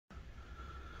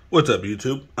What's up,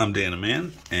 YouTube? I'm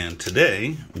Danaman, and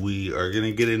today we are going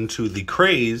to get into the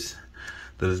craze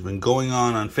that has been going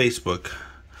on Facebook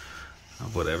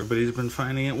of what everybody's been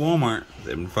finding at Walmart.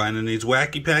 They've been finding these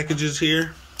wacky packages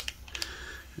here,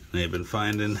 and they've been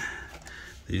finding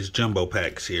these jumbo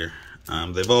packs here.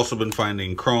 They've also been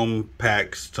finding Chrome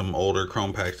packs, some older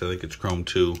Chrome packs. I think it's Chrome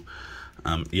 2.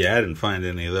 Yeah, I didn't find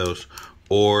any of those,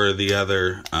 or the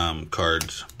other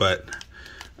cards, but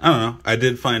I don't know. I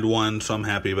did find one, so I'm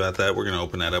happy about that. We're going to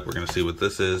open that up. We're going to see what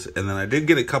this is. And then I did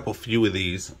get a few of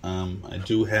these. I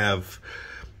do have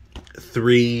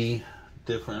three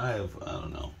different,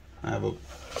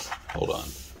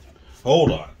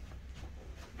 hold on.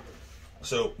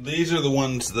 So these are the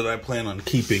ones that I plan on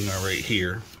keeping are right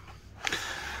here.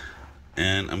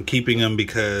 And I'm keeping them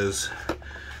because,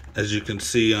 as you can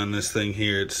see on this thing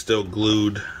here, it's still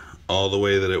glued all the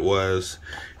way that it was.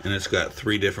 And it's got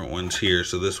three different ones here.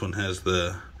 So this one has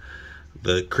the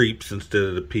creeps instead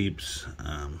of the peeps,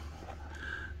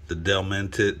 the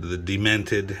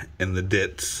demented, and the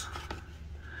dits.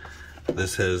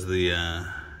 This has the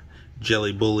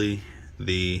jelly bully,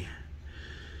 the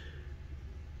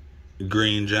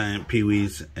green giant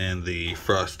peewees, and the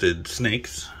frosted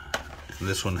snakes. And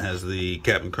this one has the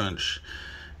Captain Crunch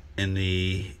and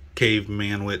the cave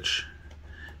manwich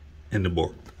and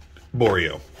the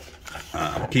Boreo.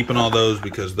 I'm keeping all those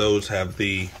because those have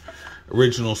the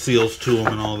original seals to them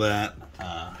and all that.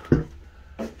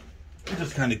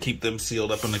 Just kind of keep them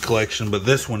sealed up in the collection. But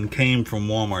this one came from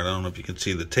Walmart. I don't know if you can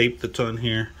see the tape that's on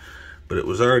here, but it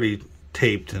was already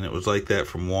taped and it was like that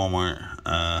from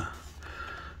Walmart.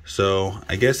 So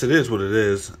I guess it is what it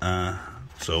is.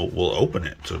 So we'll open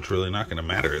it. So it's really not going to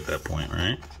matter at that point,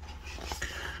 right?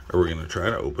 Or we're going to try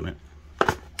to open it.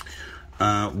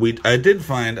 I did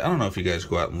find, I don't know if you guys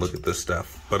go out and look at this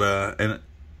stuff, but and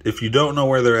if you don't know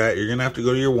where they're at, you're gonna have to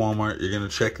go to your Walmart. You're gonna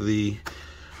check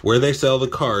where they sell the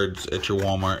cards at your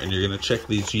Walmart, and you're gonna check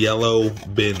these yellow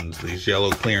bins, these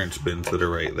yellow clearance bins that are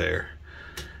right there,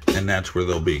 and that's where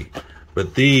they'll be.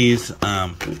 But these,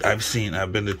 I've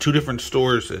been to two different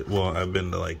stores. Well, I've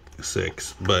been to like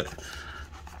 6, but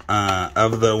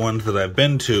of the ones that I've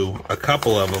been to, a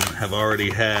couple of them have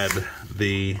already had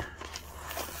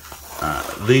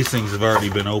these things have already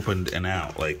been opened and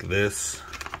out. Like this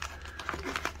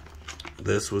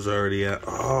was already out.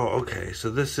 Oh, okay. So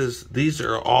these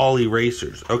are all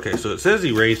erasers. Okay, so it says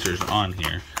erasers on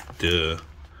here. Duh,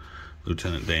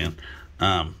 Lieutenant Dan.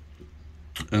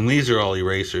 And these are all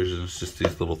erasers, and it's just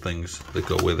these little things that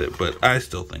go with it. But I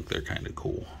still think they're kind of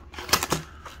cool.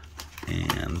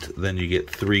 And then you get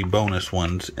 3 bonus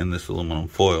ones in this aluminum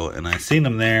foil. And I seen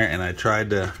them there, and I tried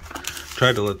to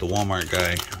let the Walmart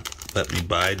guy let me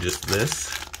buy just this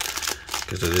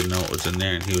because I didn't know what was in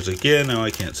there, and he was like, yeah, no,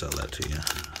 I can't sell that to you.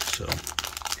 So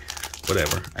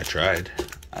whatever, I tried.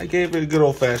 I gave it a good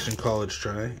old-fashioned college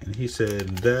try, and he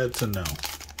said that's a no.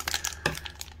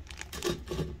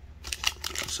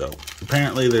 So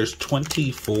apparently there's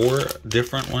 24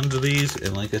 different ones of these,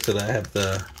 and like I said, I have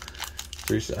the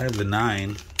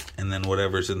 9, and then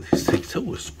whatever's in these things. So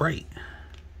was Sprite,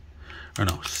 or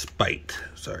no, Spite,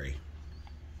 sorry.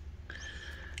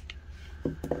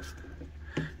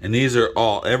 And these are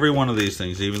all, every one of these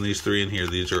things, even these 3 in here,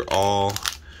 these are all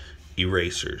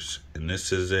erasers. And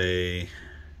this is a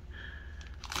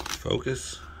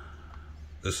Focus.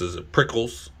 This is a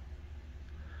Prickles.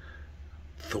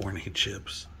 Thorny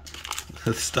Chips.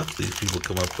 The stuff these people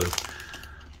come up with.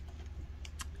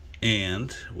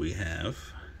 And we have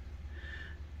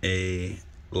a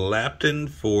Lapton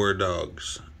for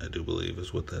dogs, I do believe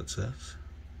is what that says.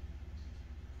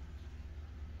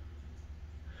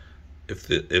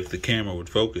 If the camera would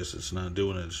focus, it's not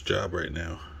doing its job right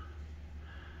now.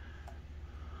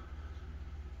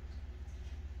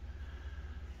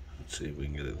 Let's see if we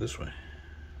can get it this way.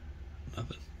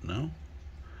 Nothing. No?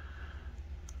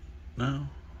 No?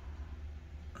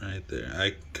 Right there.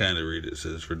 I kind of read it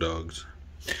says for dogs.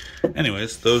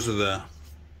 Anyways, those are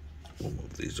we'll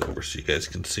move these over so you guys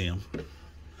can see them.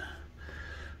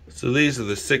 So these are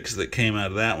the 6 that came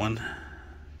out of that one.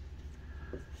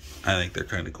 I think they're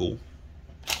kind of cool.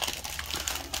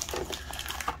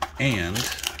 And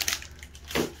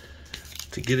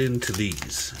to get into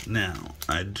these, now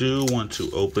I do want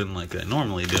to open like I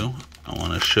normally do. I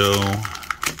want to show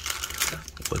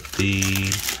what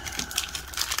the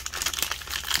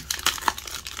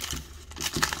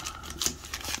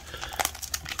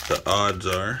odds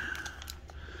are.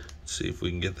 Let's see if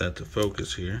we can get that to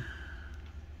focus here.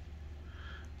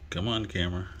 Come on,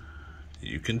 camera.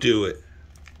 You can do it.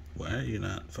 Why are you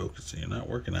not focusing? You're not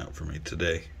working out for me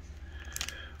today.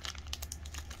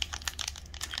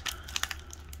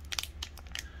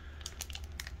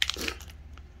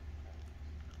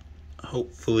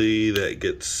 hopefully that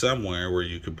gets somewhere where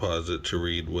you could pause it to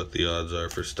read what the odds are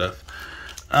for stuff.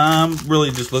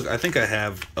 Really just look, I think I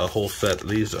have a whole set.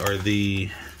 These are the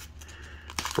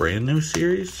brand new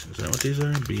series. Is that what these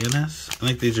are? BNS? I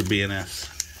think these are BNS.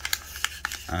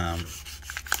 I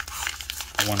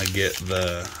want to get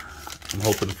I'm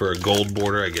hoping for a gold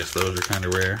border. I guess those are kind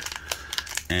of rare.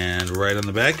 And right on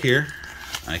the back here,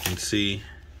 I can see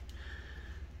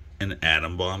an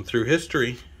atom bomb through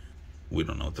history. We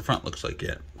don't know what the front looks like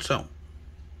yet. So,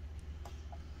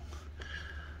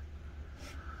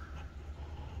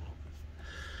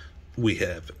 we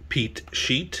have Pete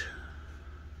Sheet,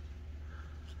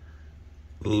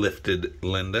 Lifted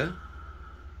Linda,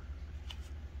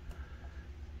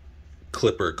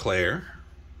 Clipper Claire,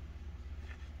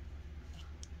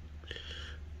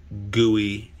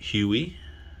 Gooey Huey,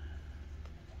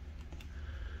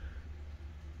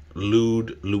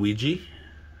 Lewd Luigi.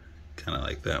 Kind of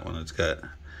like that one. It's got,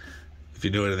 if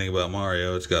you know anything about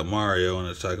Mario, it's got Mario and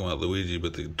it's talking about Luigi,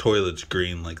 but the toilet's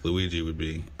green like Luigi would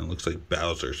be. And it looks like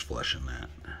Bowser's flushing that.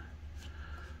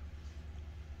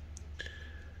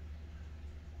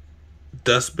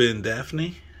 Dustbin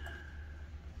Daphne,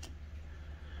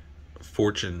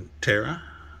 Fortune Terra,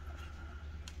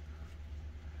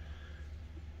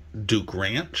 Duke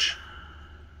Ranch,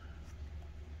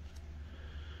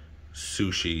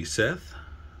 Sushi Seth,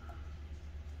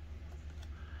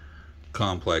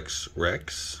 Complex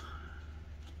Rex,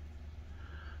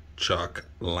 Chalk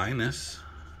Linus,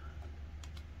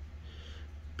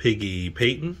 Piggy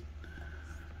Peyton,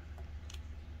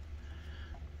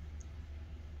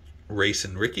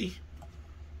 Racing Ricky,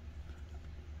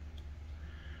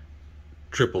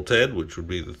 Triple Ted, which would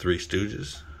be the Three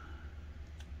Stooges,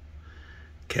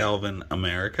 Calvin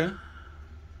America,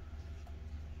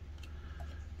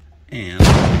 and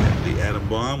the Atom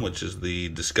Bomb, which is the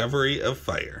Discovery of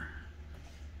Fire.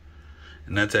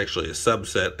 And that's actually a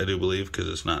subset, I do believe, because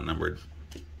it's not numbered.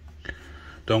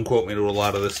 Don't quote me to a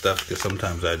lot of this stuff, because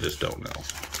sometimes I just don't know.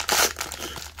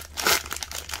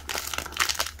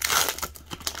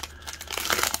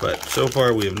 But so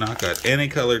far, we have not got any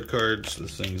colored cards.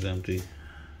 This thing's empty.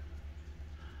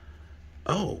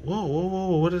 Oh, whoa, whoa,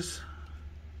 whoa, what is...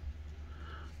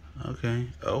 Okay.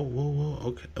 Oh, whoa, whoa,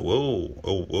 okay. Whoa,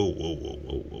 oh, whoa, whoa, whoa,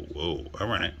 whoa, whoa, whoa. All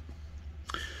right.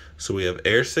 So we have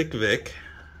Airsick Vic,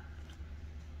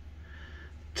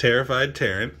 Terrified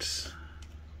Terrence,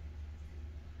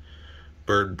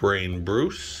 Bird Brain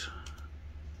Bruce,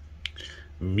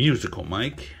 Musical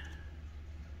Mike,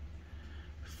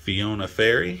 Fiona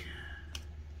Ferry,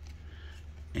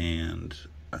 and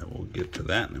I will get to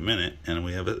that in a minute. And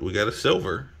we got a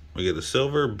silver. We got a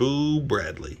silver Boo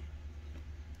Bradley.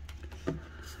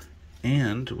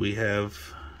 And we have,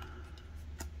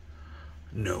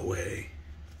 no way,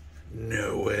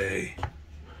 no way.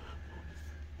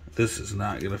 This is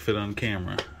not going to fit on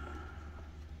camera.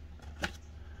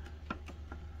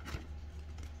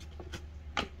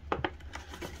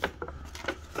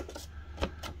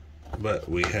 But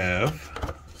we have,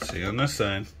 see on this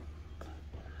side,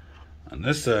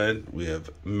 we have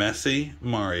Messy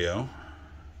Mario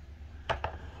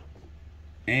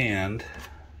and,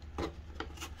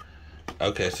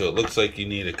 okay, so it looks like you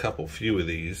need a few of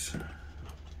these.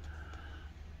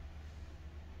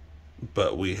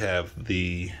 But we have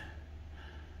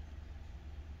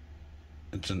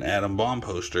it's an Atom Bomb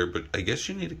poster, but I guess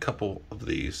you need a couple of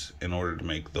these in order to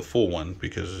make the full one,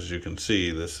 because as you can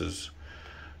see, this is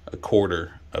a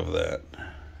quarter of that.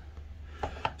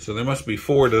 So there must be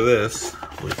 4 to this,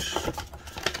 which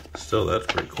still, that's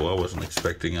pretty cool. I wasn't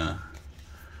expecting a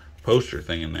poster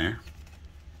thing in there.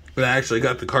 But I actually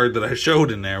got the card that I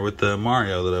showed in there with the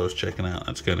Mario that I was checking out.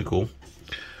 That's kind of cool.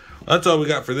 That's all we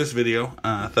got for this video.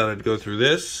 I thought I'd go through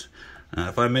this.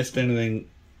 If I missed anything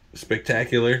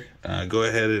spectacular, go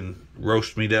ahead and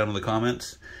roast me down in the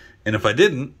comments. And if I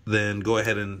didn't, then go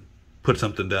ahead and put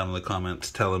something down in the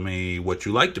comments telling me what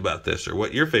you liked about this or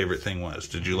what your favorite thing was.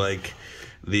 Did you like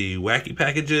the wacky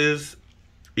packages,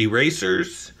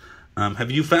 erasers?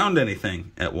 Have you found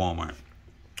anything at Walmart?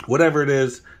 Whatever it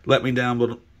is, let me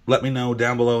know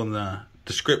down below in the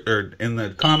description or in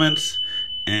the comments,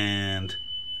 and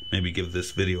maybe give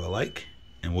this video a like,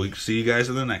 and we'll see you guys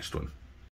in the next one.